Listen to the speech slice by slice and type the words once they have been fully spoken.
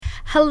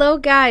Hello,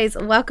 guys.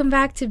 Welcome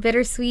back to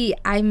Bittersweet.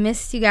 I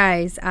missed you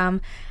guys.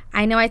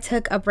 I know I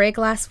took a break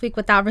last week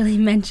without really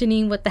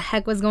mentioning what the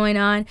heck was going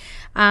on.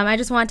 I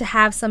just wanted to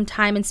have some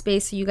time and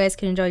space so you guys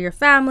can enjoy your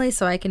family,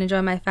 so I can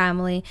enjoy my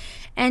family,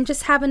 and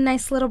just have a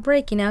nice little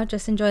break,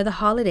 just enjoy the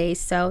holidays.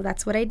 So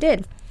that's what I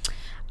did.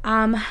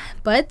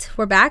 But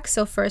we're back.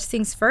 So first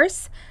things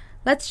first,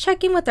 let's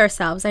check in with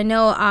ourselves. I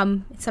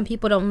know some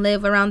people don't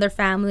live around their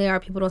family, or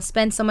people don't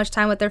spend so much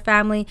time with their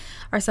family,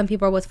 or some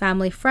people are with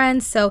family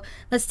friends. So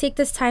let's take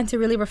this time to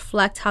really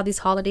reflect how these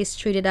holidays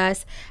treated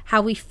us,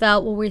 how we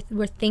felt, what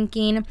we're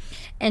thinking,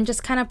 and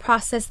just kind of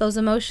process those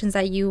emotions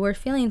that you were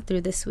feeling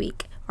through this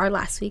week, or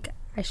last week,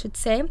 I should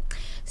say.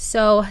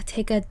 So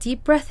take a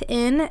deep breath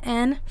in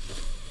and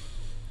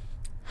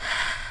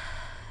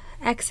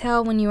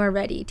exhale when you are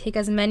ready. Take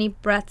as many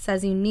breaths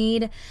as you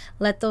need.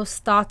 Let those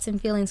thoughts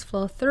and feelings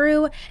flow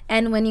through.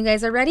 And when you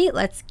guys are ready,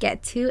 let's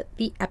get to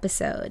the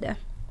episode.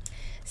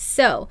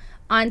 So,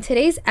 on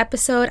today's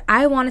episode,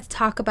 I wanted to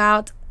talk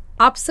about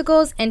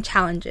obstacles and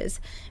challenges.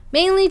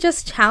 Mainly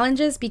just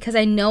challenges, because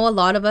I know a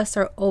lot of us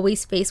are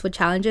always faced with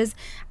challenges.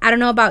 I don't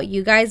know about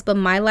you guys, but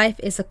my life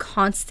is a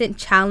constant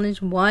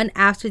challenge, one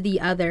after the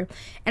other.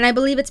 And I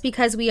believe it's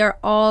because we are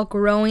all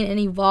growing and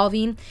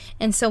evolving.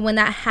 And so when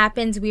that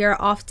happens, we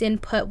are often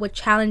put with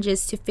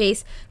challenges to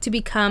face to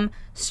become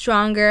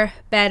stronger,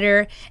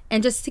 better,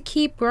 and just to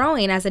keep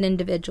growing as an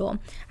individual.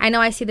 I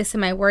know I see this in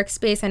my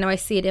workspace. I know I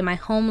see it in my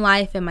home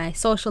life, in my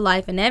social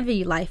life, in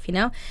every life,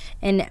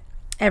 and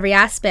every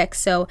aspect.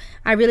 So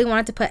I really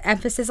wanted to put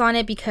emphasis on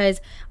it, because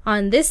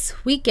on this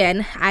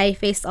weekend I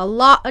faced a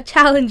lot of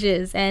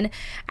challenges, and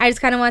I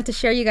just kind of wanted to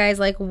share you guys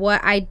how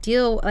I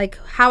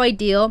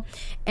deal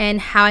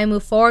and how I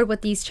move forward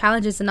with these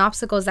challenges and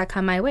obstacles that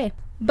come my way.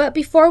 But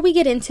before we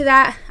get into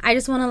that, I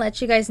just want to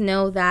let you guys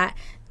know that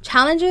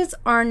challenges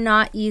are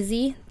not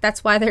easy.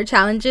 That's why they're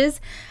challenges.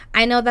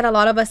 I know that a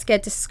lot of us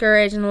get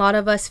discouraged, and a lot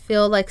of us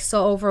feel like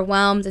so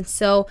overwhelmed and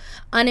so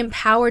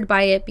unempowered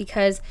by it,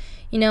 because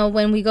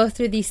when we go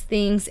through these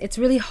things, it's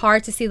really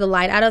hard to see the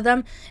light out of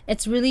them.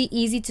 It's really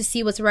easy to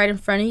see what's right in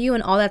front of you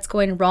and all that's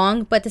going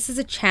wrong. But this is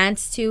a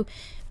chance to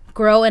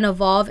grow and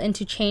evolve and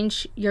to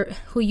change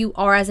who you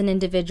are as an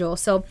individual.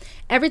 So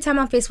every time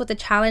I'm faced with a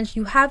challenge,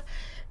 you have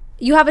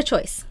a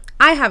choice.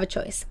 I have a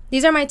choice.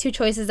 These are my two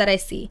choices that I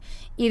see.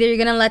 Either you're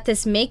going to let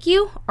this make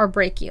you or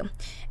break you.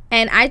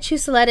 And I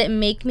choose to let it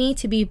make me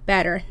to be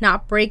better,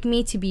 not break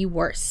me to be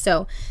worse.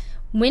 So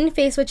when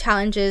faced with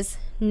challenges,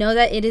 know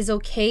that it is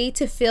okay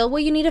to feel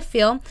what you need to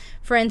feel.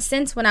 For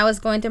instance, when I was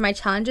going through my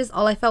challenges,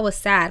 all I felt was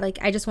sad.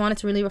 I just wanted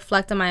to really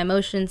reflect on my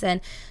emotions and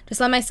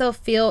just let myself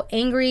feel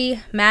angry,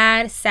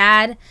 mad,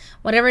 sad,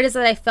 whatever it is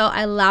that I felt.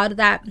 I allowed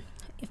that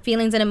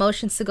feelings and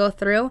emotions to go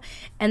through.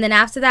 And then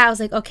after that, I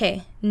was like,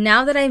 okay,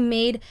 now that I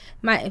made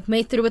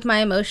through with my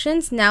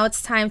emotions, now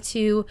it's time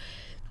to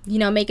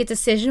make a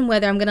decision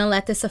whether I'm going to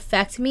let this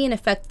affect me and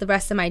affect the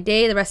rest of my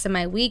day, the rest of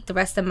my week, the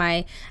rest of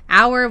my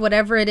hour,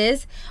 whatever it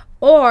is,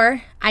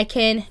 or I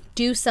can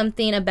do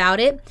something about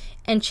it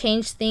and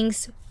change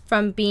things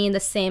from being the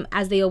same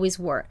as they always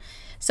were.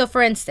 So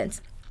for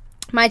instance,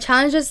 my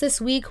challenges this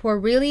week were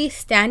really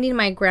standing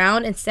my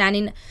ground and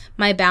standing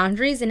my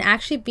boundaries and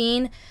actually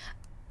being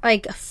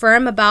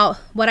firm about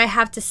what I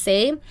have to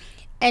say,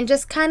 and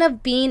just kind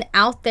of being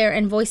out there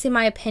and voicing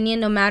my opinion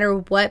no matter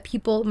what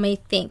people may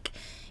think.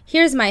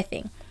 Here's my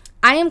thing.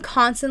 I am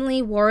constantly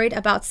worried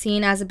about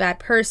seen as a bad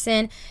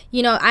person.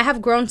 I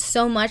have grown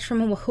so much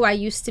from who I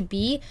used to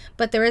be,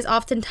 but there is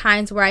often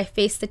times where I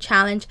face the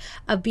challenge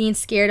of being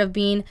scared of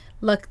being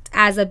looked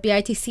as a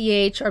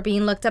bitch or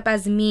being looked up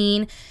as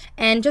mean,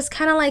 and just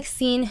kind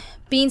of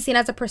being seen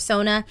as a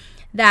persona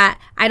that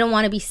I don't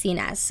want to be seen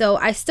as. So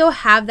I still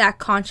have that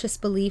conscious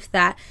belief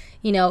that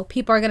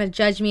people are going to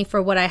judge me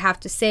for what I have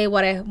to say,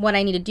 what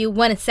I need to do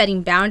when it's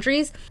setting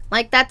boundaries.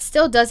 That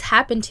still does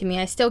happen to me.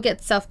 I still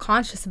get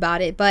self-conscious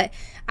about it, but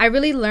I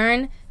really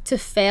learn to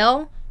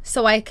fail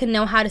so I can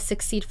know how to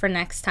succeed for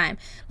next time.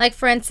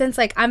 For instance,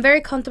 I'm very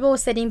comfortable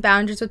with setting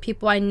boundaries with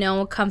people I know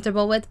I'm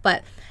comfortable with,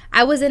 but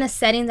I was in a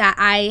setting that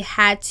I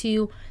had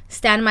to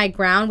stand my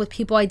ground with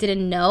people I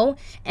didn't know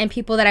and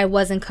people that I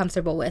wasn't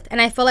comfortable with. And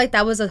I feel like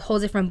that was a whole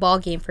different ball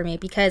game for me,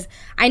 because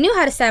I knew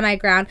how to stand my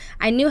ground.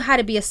 I knew how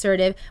to be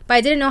assertive, but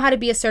I didn't know how to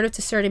be assertive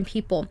to certain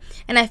people.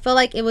 And I feel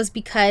like it was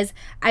because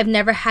I've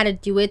never had to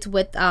do it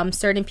with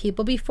certain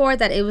people before,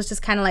 that it was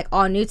just kind of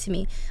all new to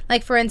me.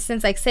 For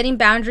instance, setting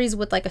boundaries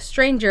with a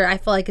stranger, I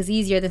feel like is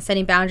easier than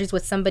setting boundaries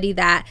with somebody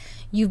that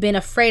you've been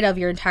afraid of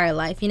your entire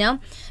life,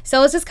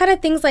 So it's just kind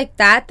of things like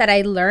that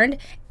I learned.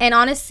 And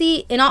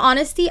honestly, in all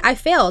honesty, I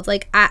failed.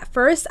 At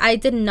first, I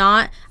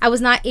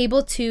was not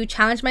able to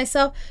challenge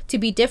myself to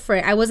be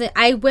different.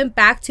 I went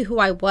back to who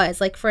I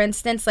was. For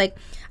instance, I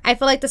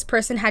felt like this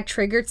person had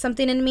triggered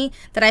something in me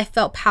that I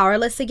felt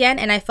powerless again,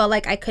 and I felt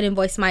like I couldn't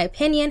voice my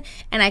opinion,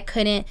 and I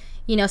couldn't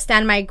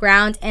stand my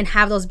ground and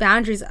have those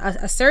boundaries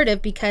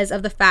assertive because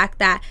of the fact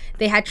that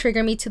they had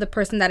triggered me to the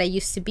person that I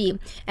used to be.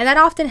 And that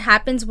often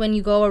happens when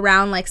you go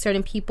around like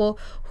certain people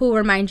who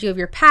remind you of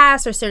your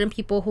past, or certain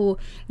people who,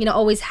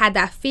 always had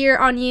that fear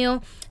on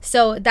you.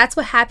 So that's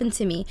what happened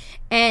to me.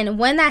 And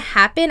when that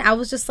happened, I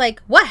was just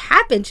like, what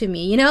happened to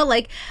me?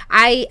 Like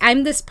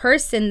I'm this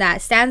person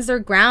that stands their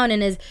ground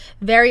and is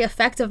very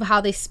effective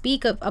how they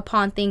speak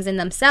upon things in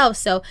themselves.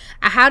 So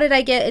how did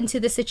I get into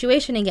this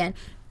situation again?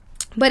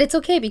 But it's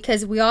okay,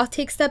 because we all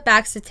take step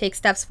backs to take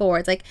steps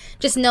forwards. Like,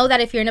 just know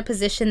that if you're in a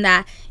position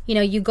that,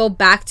 you go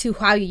back to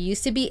how you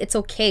used to be, it's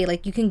okay.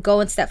 Like, you can go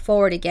and step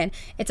forward again.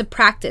 It's a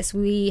practice.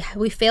 We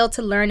fail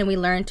to learn and we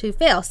learn to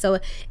fail. So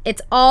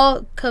it's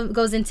all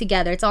goes in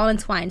together. It's all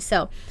entwined.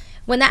 So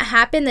when that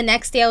happened, the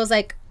next day I was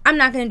like, I'm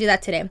not going to do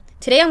that today.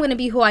 Today I'm going to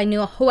be who I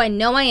know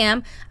I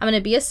am. I'm going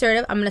to be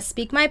assertive. I'm going to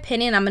speak my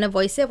opinion. I'm going to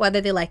voice it whether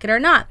they like it or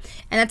not.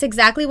 And that's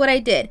exactly what I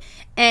did.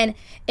 And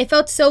it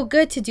felt so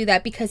good to do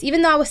that, because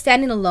even though I was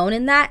standing alone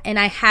in that, and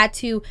I had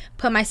to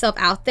put myself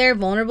out there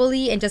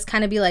vulnerably and just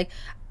kind of be like,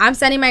 I'm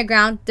standing my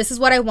ground. This is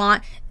what I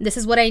want. This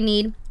is what I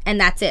need. And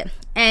that's it.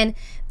 And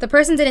the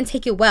person didn't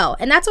take it well.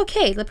 And that's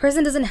okay. The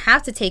person doesn't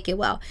have to take it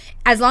well.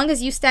 As long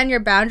as you stand your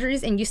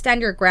boundaries and you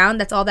stand your ground,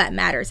 that's all that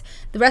matters.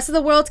 The rest of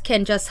the world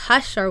can just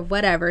hush or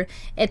whatever.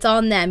 It's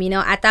on them.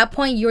 At that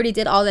point, you already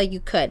did all that you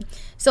could.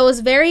 So it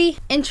was very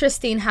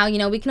interesting how,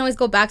 we can always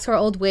go back to our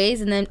old ways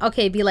and then,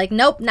 okay, be like,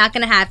 nope, not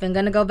going to happen.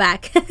 Going to go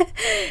back.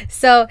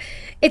 So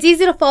it's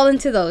easy to fall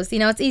into those.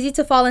 It's easy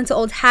to fall into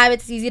old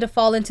habits. It's easy to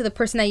fall into the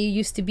person that you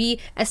used to be,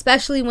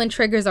 especially when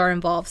triggers are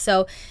involved.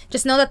 So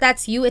just know that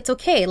that's you. It's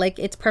okay. Like,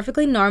 it's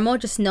perfectly normal.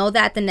 Just know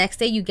that the next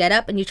day you get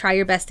up and you try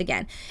your best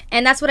again.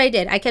 And that's what I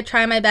did. I kept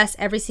trying my best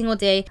every single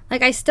day.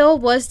 Like, I still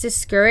was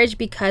discouraged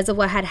because of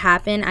what had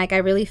happened. Like, I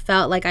really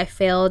felt like I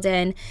failed,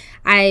 and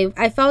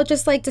I felt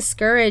just like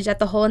discouraged at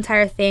the whole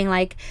entire thing.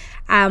 Like,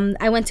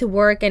 I went to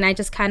work and I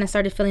just kind of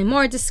started feeling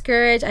more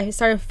discouraged. I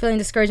started feeling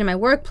discouraged in my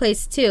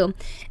workplace too.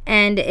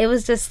 And it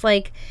was just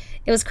like,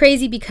 it was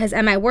crazy, because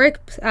at my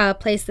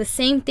workplace, the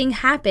same thing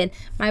happened.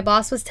 My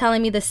boss was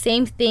telling me the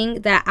same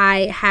thing that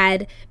I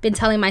had been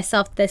telling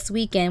myself this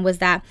weekend, was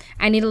that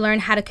I need to learn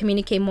how to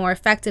communicate more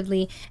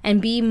effectively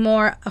and be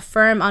more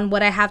firm on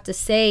what I have to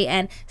say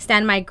and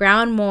stand my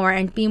ground more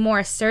and be more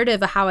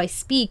assertive of how I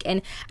speak.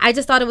 And I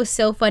just thought it was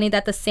so funny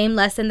that the same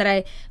lesson that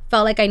I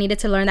felt like I needed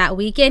to learn that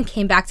weekend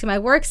came back to my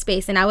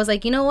workspace. And I was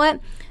like, you know what?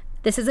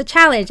 This is a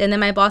challenge. And then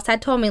my boss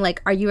had told me,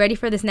 like, are you ready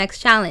for this next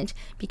challenge?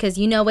 Because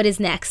you know what is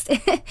next.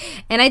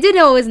 And I did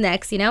know what was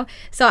next,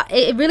 So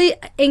it really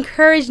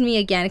encouraged me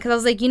again, because I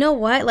was like, you know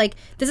what? Like,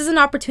 this is an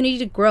opportunity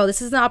to grow.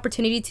 This is an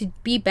opportunity to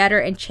be better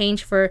and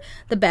change for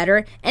the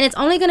better. And it's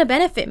only going to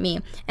benefit me.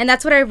 And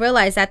that's what I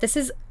realized, that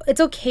it's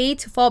okay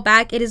to fall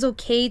back. It is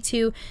okay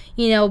to,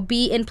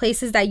 be in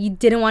places that you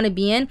didn't want to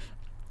be in,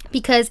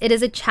 because it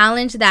is a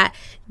challenge that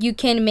you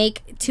can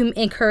make to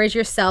encourage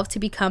yourself to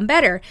become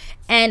better.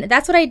 And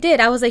that's what I did.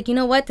 I was like, you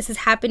know what? This is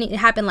happening. It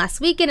happened last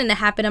weekend and it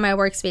happened in my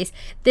workspace.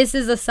 This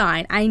is a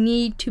sign. I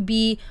need to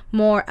be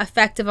more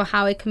effective on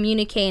how I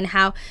communicate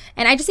and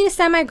I just need to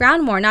stand my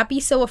ground more, not be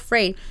so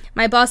afraid.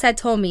 My boss had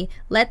told me,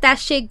 let that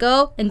shit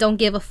go and don't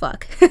give a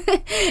fuck.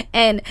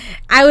 And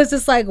I was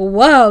just like,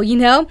 whoa,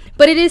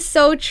 but it is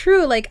so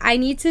true. Like, I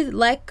need to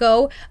let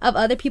go of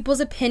other people's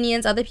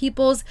opinions, other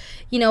people's,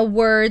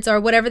 words or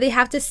whatever they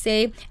have to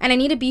say. And I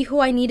need to be who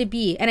I need to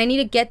be, and I need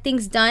to get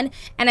things done,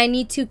 and I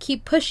need to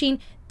keep pushing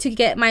to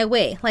get my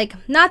way. Like,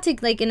 not to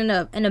like in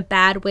a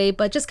bad way,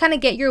 but just kind of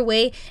get your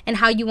way and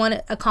how you want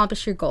to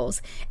accomplish your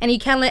goals. And you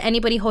can't let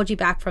anybody hold you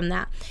back from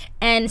that.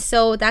 And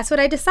so that's what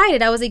I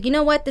decided. I was like, you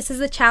know what? This is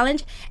a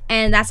challenge.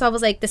 And that's why I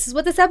was like, this is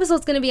what this episode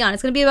is going to be on.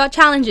 It's going to be about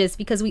challenges,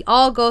 because we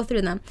all go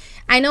through them.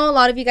 I know a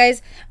lot of you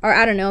guys, or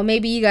I don't know,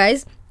 maybe you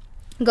guys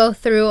go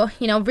through,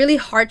 really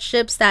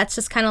hardships. That's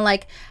just kind of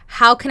like,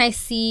 how can I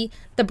see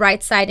the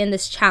bright side in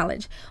this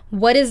challenge?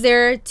 What is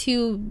there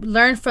to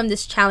learn from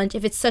this challenge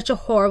if it's such a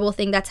horrible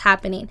thing that's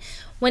happening?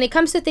 When it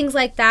comes to things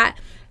like that,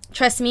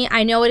 trust me,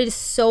 I know it is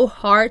so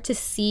hard to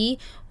see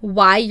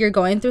why you're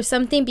going through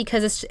something,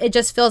 because it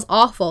just feels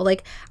awful.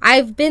 Like,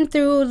 I've been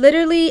through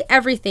literally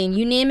everything.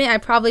 You name it,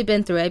 I've probably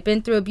been through it. I've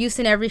been through abuse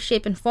in every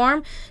shape and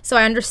form. So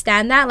I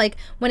understand that. Like,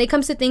 when it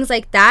comes to things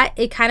like that,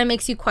 it kind of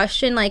makes you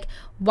question, like,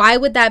 why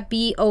would that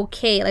be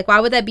okay? Like, why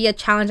would that be a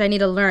challenge I need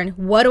to learn?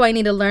 What do I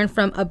need to learn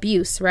from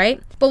abuse,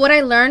 right? But what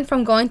I learned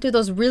from going through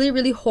those really,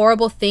 really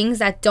horrible things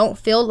that don't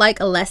feel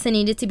like a lesson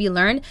needed to be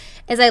learned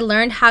is I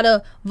learned how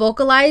to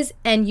vocalize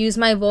and use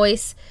my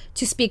voice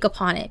to speak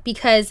upon it,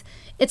 because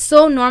it's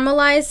so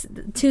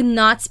normalized to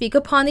not speak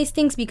upon these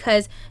things,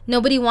 because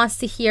nobody wants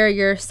to hear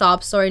your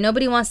sob story.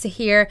 Nobody wants to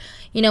hear,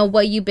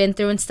 what you've been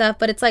through and stuff.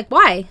 But it's like,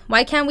 why?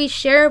 Why can't we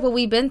share what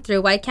we've been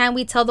through? Why can't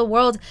we tell the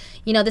world,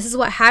 this is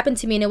what happened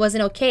to me and it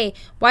wasn't okay?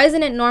 Why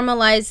isn't it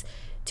normalized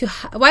to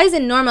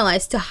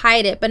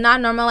hide it, but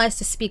not normalized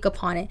to speak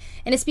upon it?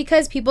 And it's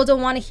because people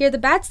don't want to hear the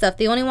bad stuff.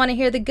 They only want to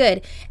hear the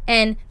good.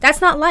 And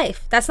that's not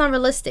life. That's not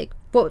realistic.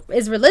 What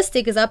is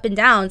realistic is up and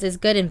downs, is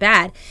good and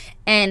bad.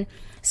 And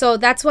So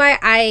that's why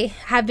I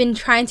have been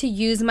trying to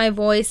use my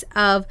voice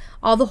of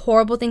all the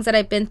horrible things that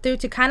I've been through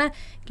to kind of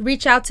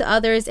reach out to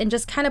others and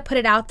just kind of put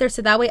it out there,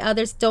 so that way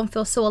others don't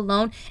feel so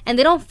alone and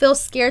they don't feel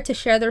scared to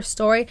share their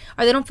story,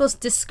 or they don't feel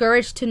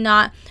discouraged to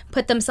not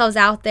put themselves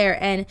out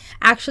there and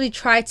actually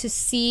try to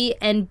see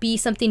and be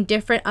something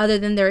different other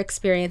than their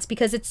experience.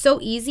 Because it's so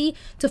easy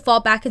to fall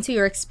back into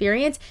your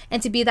experience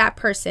and to be that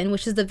person,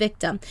 which is the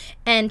victim.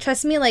 And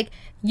trust me, like,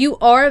 you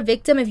are a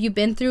victim if you've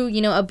been through,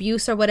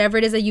 abuse or whatever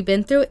it is that you've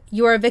been through.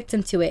 You are a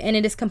victim to it, and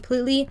it is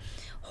completely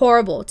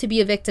horrible to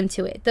be a victim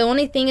to it. The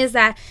only thing is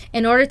that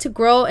in order to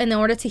grow and in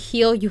order to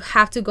heal, you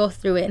have to go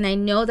through it. And I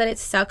know that it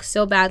sucks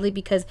so badly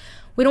because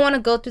we don't want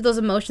to go through those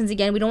emotions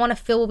again. We don't want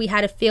to feel what we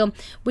had to feel.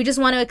 We just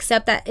want to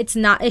accept that it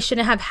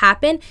shouldn't have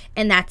happened,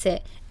 and that's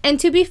it. And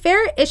to be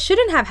fair, it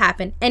shouldn't have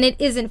happened, and it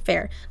isn't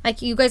fair.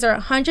 Like, you guys are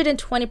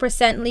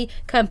 120%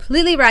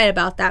 completely right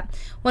about that.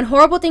 When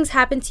horrible things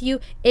happen to you,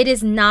 it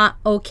is not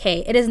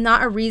okay. It is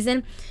not a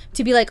reason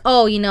to be like,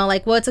 oh,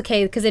 well, it's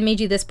okay because it made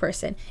you this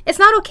person. It's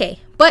not okay,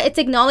 but it's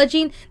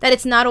acknowledging that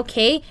it's not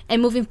okay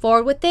and moving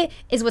forward with it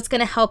is what's going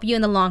to help you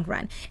in the long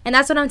run. And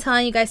that's what I'm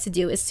telling you guys to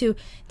do, is to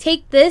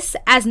take this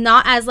as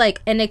not as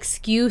like an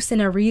excuse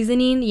and a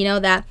reasoning,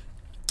 that,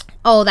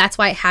 oh, that's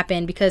why it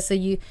happened, because so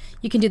you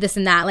can do this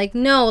and that. Like,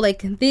 no,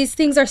 like, these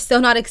things are still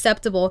not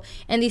acceptable,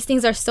 and these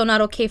things are still not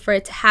okay for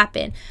it to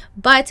happen.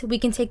 But we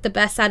can take the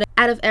best out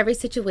of every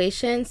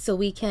situation, so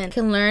we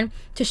can learn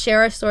to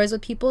share our stories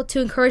with people,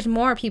 to encourage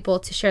more people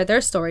to share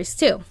their stories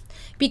too.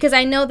 Because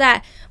I know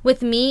that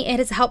with me, it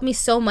has helped me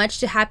so much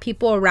to have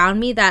people around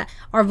me that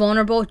are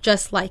vulnerable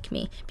just like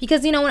me.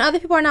 Because, when other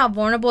people are not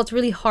vulnerable, it's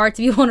really hard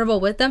to be vulnerable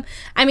with them.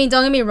 I mean,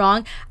 don't get me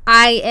wrong.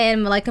 I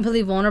am like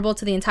completely vulnerable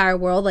to the entire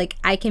world. Like,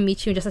 I can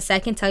meet you in just a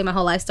second, tell you my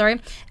whole life story.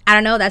 I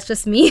don't know, that's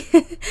just me.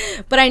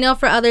 But I know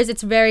for others,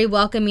 it's very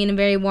welcoming and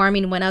very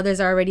warming when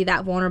others are already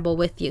that vulnerable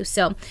with you.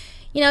 So,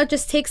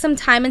 just take some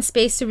time and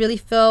space to really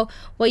feel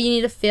what you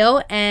need to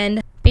feel,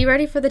 and be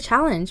ready for the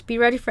challenge. Be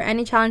ready for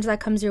any challenge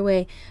that comes your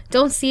way.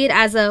 Don't see it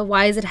as a,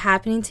 why is it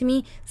happening to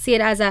me? See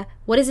it as a,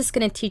 what is this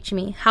going to teach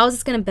me? How is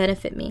this going to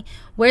benefit me?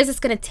 Where is this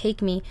going to take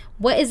me?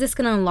 What is this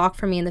going to unlock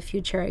for me in the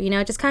future?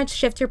 Just kind of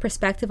shift your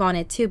perspective on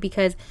it too,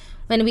 because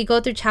when we go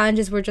through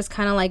challenges, we're just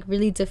kind of like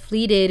really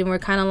depleted, and we're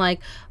kind of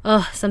like,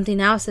 oh, something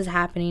else is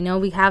happening.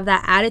 We have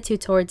that attitude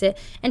towards it.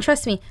 And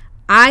trust me,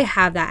 I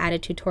have that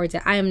attitude towards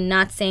it. I am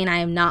not saying I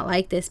am not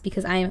like this,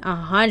 because I am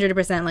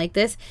 100% like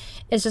this.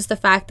 It's just the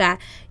fact that,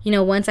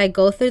 once I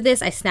go through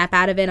this, I snap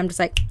out of it. I'm just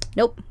like,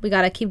 nope, we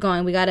got to keep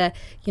going. We got to,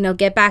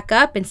 get back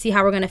up and see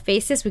how we're going to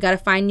face this. We got to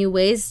find new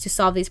ways to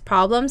solve these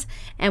problems,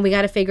 and we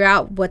got to figure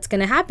out what's going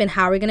to happen.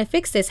 How are we going to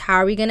fix this? How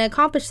are we going to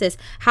accomplish this?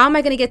 How am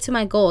I going to get to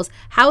my goals?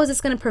 How is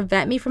this going to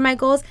prevent me from my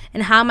goals?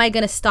 And how am I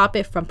going to stop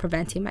it from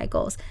preventing my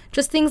goals?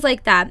 Just things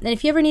like that. And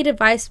if you ever need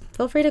advice,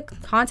 feel free to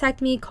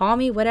contact me, call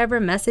me, whatever,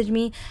 message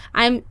me.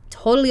 I'm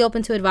totally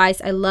open to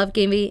advice. I love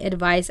giving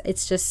advice.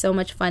 It's just so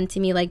much fun to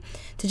me, like,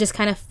 to just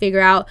kind of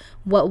figure out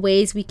what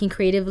ways we can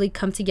creatively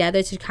come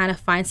together to kind of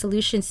find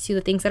solutions to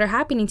the things that are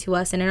happening to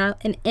us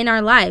and in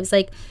our lives.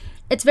 Like,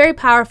 it's very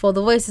powerful.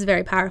 The voice is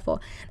very powerful.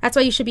 That's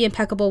why you should be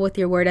impeccable with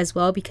your word as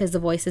well, because the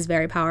voice is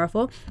very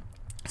powerful.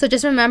 So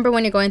just remember,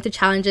 when you're going through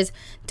challenges,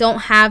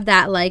 don't have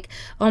that like,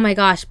 oh my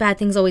gosh, bad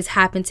things always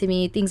happen to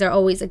me. Things are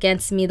always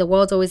against me. The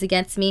world's always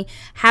against me.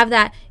 Have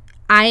that,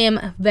 I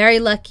am very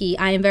lucky.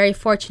 I am very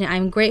fortunate.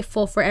 I'm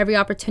grateful for every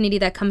opportunity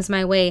that comes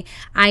my way.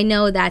 I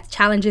know that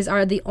challenges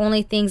are the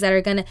only things that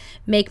are going to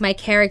make my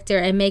character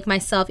and make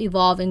myself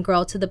evolve and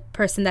grow to the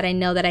person that I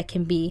know that I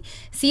can be.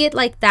 See it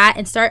like that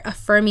and start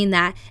affirming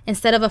that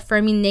instead of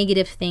affirming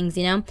negative things,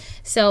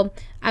 So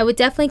I would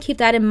definitely keep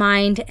that in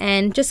mind,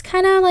 and just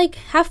kind of like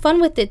have fun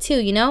with it too,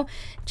 I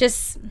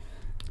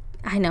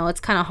know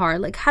it's kind of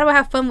hard. Like, how do I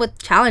have fun with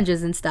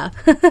challenges and stuff?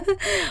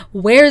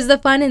 Where's the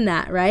fun in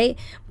that, right?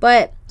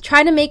 But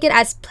try to make it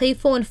as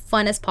playful and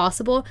fun as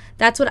possible.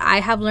 That's what I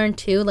have learned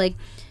too. Like,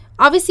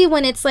 obviously,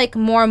 when it's like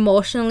more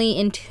emotionally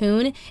in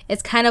tune,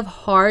 it's kind of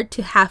hard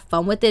to have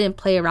fun with it and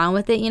play around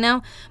with it,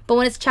 But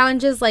when it's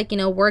challenges like,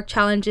 work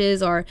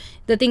challenges or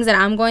the things that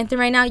I'm going through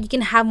right now, you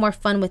can have more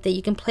fun with it.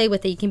 You can play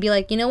with it. You can be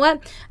like, you know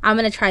what? I'm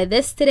going to try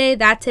this today,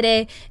 that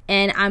today,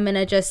 and I'm going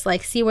to just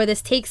like see where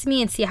this takes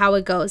me and see how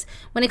it goes.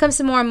 When it comes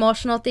to more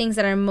emotional things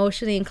that are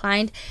emotionally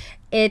inclined,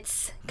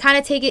 it's kind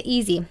of take it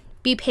easy.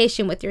 Be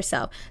patient with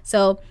yourself.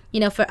 So,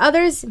 for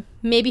others,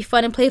 maybe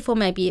fun and playful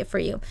might be it for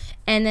you.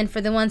 And then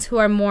for the ones who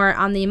are more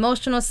on the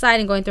emotional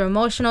side and going through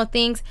emotional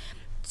things,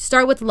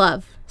 start with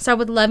love. Start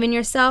with loving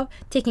yourself,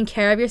 taking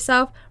care of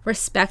yourself,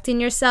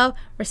 respecting your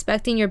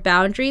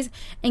boundaries,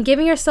 and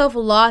giving yourself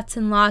lots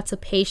and lots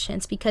of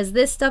patience, because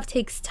this stuff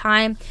takes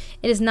time.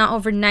 It is not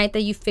overnight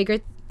that you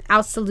figure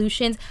out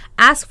solutions.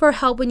 Ask for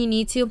help when you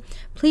need to.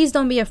 Please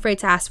don't be afraid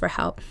to ask for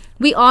help.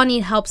 We all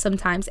need help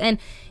sometimes. And,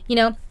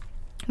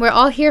 we're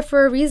all here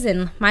for a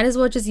reason. Might as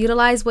well just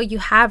utilize what you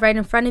have right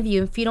in front of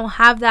you. If you don't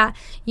have that,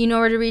 you know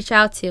where to reach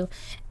out to.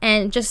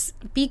 And just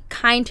be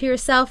kind to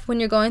yourself when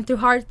you're going through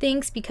hard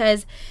things,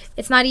 because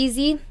it's not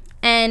easy.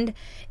 And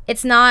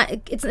it's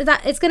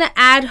going to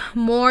add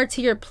more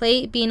to your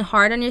plate being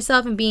hard on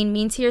yourself and being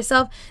mean to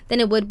yourself than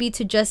it would be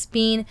to just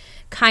being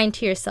kind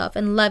to yourself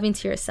and loving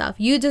to yourself.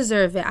 You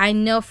deserve it. I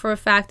know for a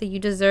fact that you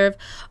deserve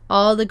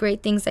all the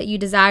great things that you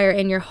desire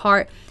in your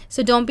heart.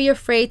 So don't be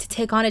afraid to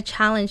take on a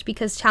challenge,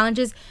 because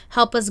challenges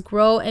help us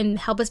grow and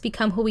help us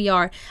become who we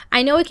are.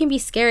 I know it can be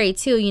scary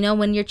too,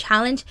 when you're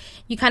challenged,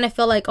 you kind of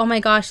feel like, oh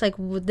my gosh, like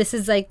this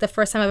is like the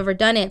first time I've ever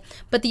done it.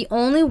 But the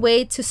only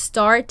way to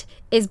start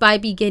is by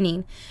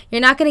beginning.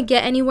 You're not going to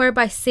get anywhere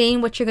by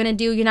saying what you're going to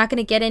do. You're not going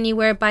to get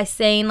anywhere by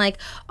saying like,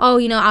 oh,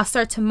 I'll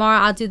start tomorrow,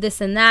 I'll do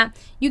this and that.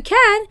 You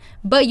can,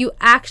 but you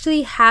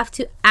actually have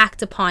to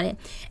act upon it.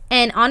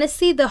 And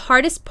honestly, the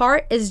hardest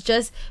part is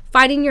just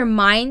finding your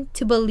mind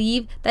to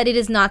believe that it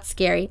is not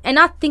scary and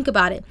not think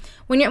about it.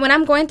 When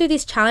I'm going through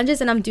these challenges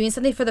and I'm doing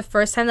something for the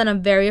first time that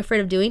I'm very afraid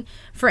of doing,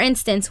 for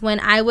instance, when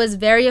I was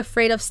very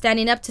afraid of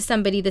standing up to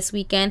somebody this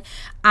weekend,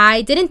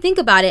 I didn't think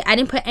about it. I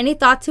didn't put any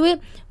thought to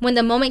it. When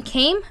the moment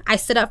came, I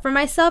stood up for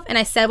myself and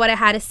I said what I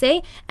had to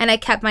say and I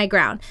kept my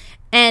ground.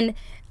 And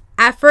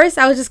at first,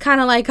 I was just kind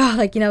of like,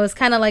 it was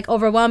kind of like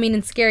overwhelming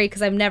and scary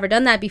because I've never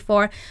done that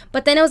before.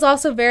 But then it was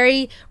also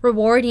very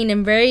rewarding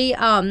and very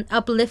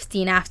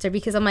uplifting after,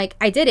 because I'm like,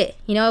 I did it.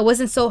 It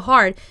wasn't so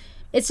hard.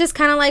 It's just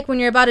kind of like when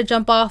you're about to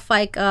jump off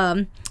like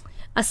a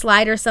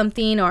slide or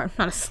something, or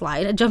not a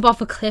slide, jump off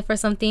a cliff or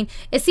something.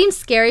 It seems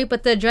scary,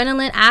 but the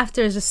adrenaline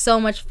after is just so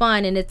much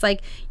fun. And it's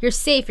like, you're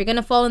safe. You're going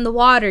to fall in the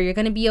water. You're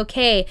going to be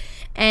okay.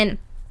 And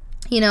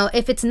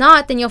if it's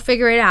not, then you'll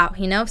figure it out,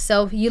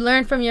 So you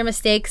learn from your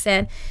mistakes,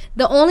 and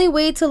the only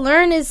way to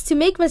learn is to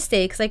make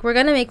mistakes. Like, we're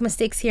going to make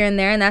mistakes here and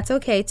there, and that's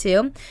okay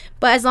too.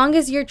 But as long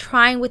as you're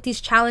trying with these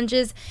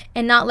challenges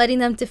and not letting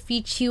them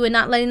defeat you and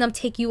not letting them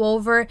take you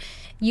over,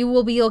 you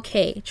will be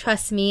okay.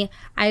 Trust me.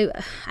 I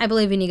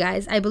believe in you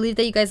guys. I believe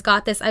that you guys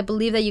got this. I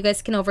believe that you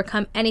guys can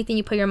overcome anything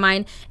you put your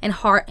mind and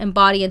heart and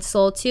body and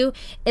soul to.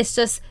 It's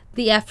just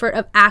the effort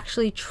of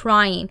actually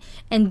trying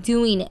and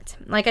doing it.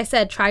 Like I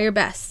said, try your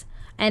best.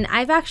 And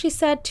I've actually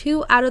said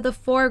 2 out of the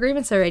 4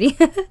 agreements already.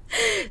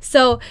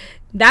 So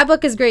that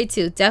book is great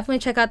too. Definitely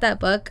check out that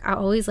book. I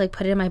always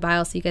put it in my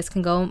bio so you guys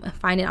can go and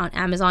find it on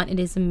Amazon. It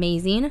is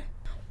amazing.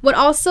 What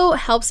also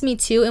helps me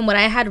too, and what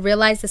I had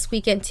realized this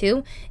weekend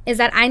too, is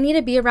that I need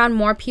to be around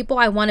more people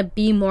I want to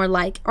be more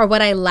like, or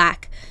what I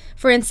lack.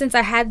 For instance,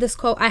 I have this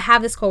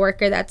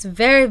coworker that's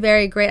very,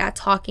 very great at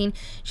talking.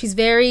 She's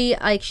very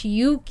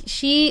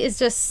she is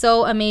just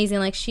so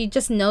amazing. She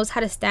just knows how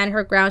to stand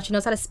her ground. She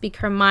knows how to speak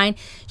her mind.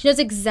 She knows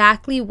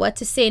exactly what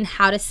to say and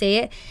how to say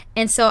it.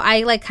 And so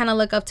I kind of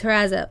look up to her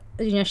as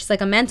she's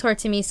like a mentor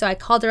to me. So I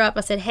called her up.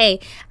 I said, hey,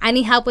 I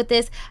need help with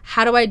this.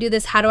 How do I do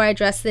this? How do I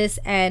address this?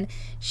 And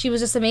she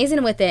was just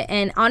amazing with it.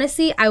 And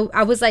honestly,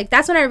 I was like,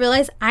 that's when I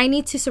realized I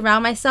need to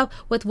surround myself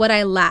with what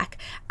I lack.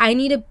 I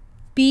need to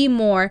be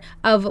more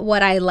of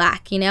what I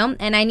lack,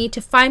 and I need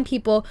to find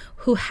people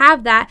who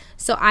have that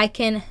so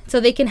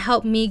they can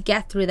help me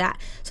get through that.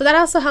 So that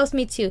also helps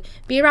me too.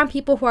 Be around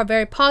people who are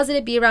very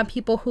positive, be around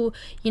people who,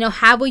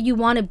 have what you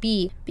want to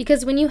be.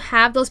 Because when you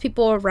have those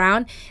people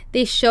around,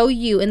 they show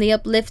you and they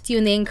uplift you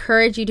and they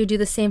encourage you to do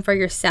the same for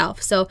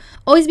yourself. So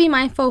always be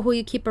mindful who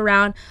you keep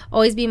around.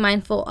 Always be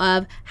mindful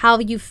of how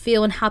you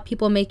feel and how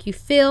people make you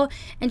feel.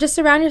 And just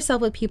surround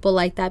yourself with people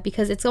like that,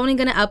 because it's only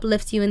going to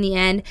uplift you in the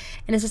end.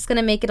 And it's just going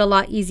to make it a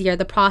lot easier.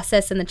 The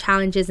process and the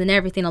challenges and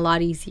everything a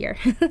lot easier.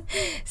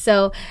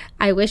 So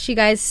I wish you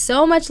guys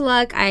so much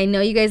luck. I know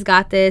you guys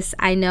got this.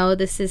 I know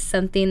this is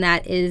something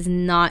that is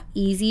not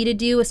easy to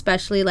do,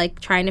 especially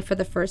trying it for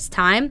the first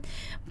time.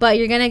 But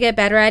you're going to get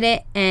better at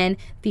it. And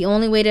the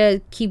only way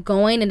to keep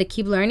going and to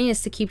keep learning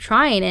is to keep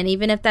trying. And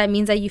even if that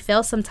means that you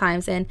fail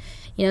sometimes, and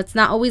it's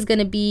not always going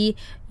to be,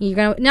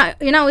 you're not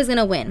always going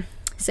to win.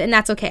 So, and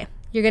that's okay.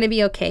 You're going to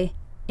be okay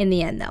in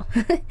the end though.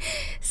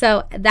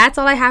 So that's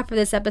all I have for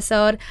this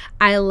episode.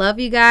 I love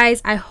you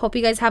guys. I hope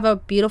you guys have a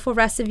beautiful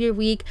rest of your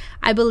week.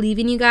 I believe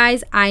in you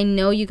guys. I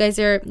know you guys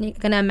are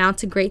gonna amount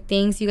to great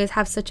things. You guys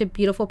have such a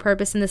beautiful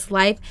purpose in this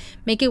life.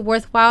 Make it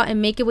worthwhile and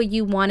make it what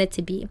you want it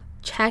to be.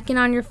 Check in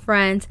on your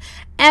friends.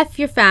 F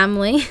your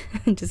family.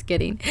 Just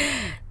kidding.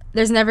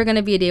 There's never going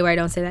to be a day where I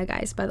don't say that,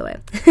 guys, by the way.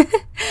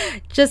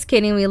 Just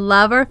kidding. We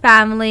love our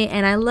family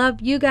and I love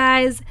you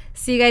guys.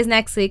 See you guys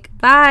next week.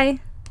 Bye.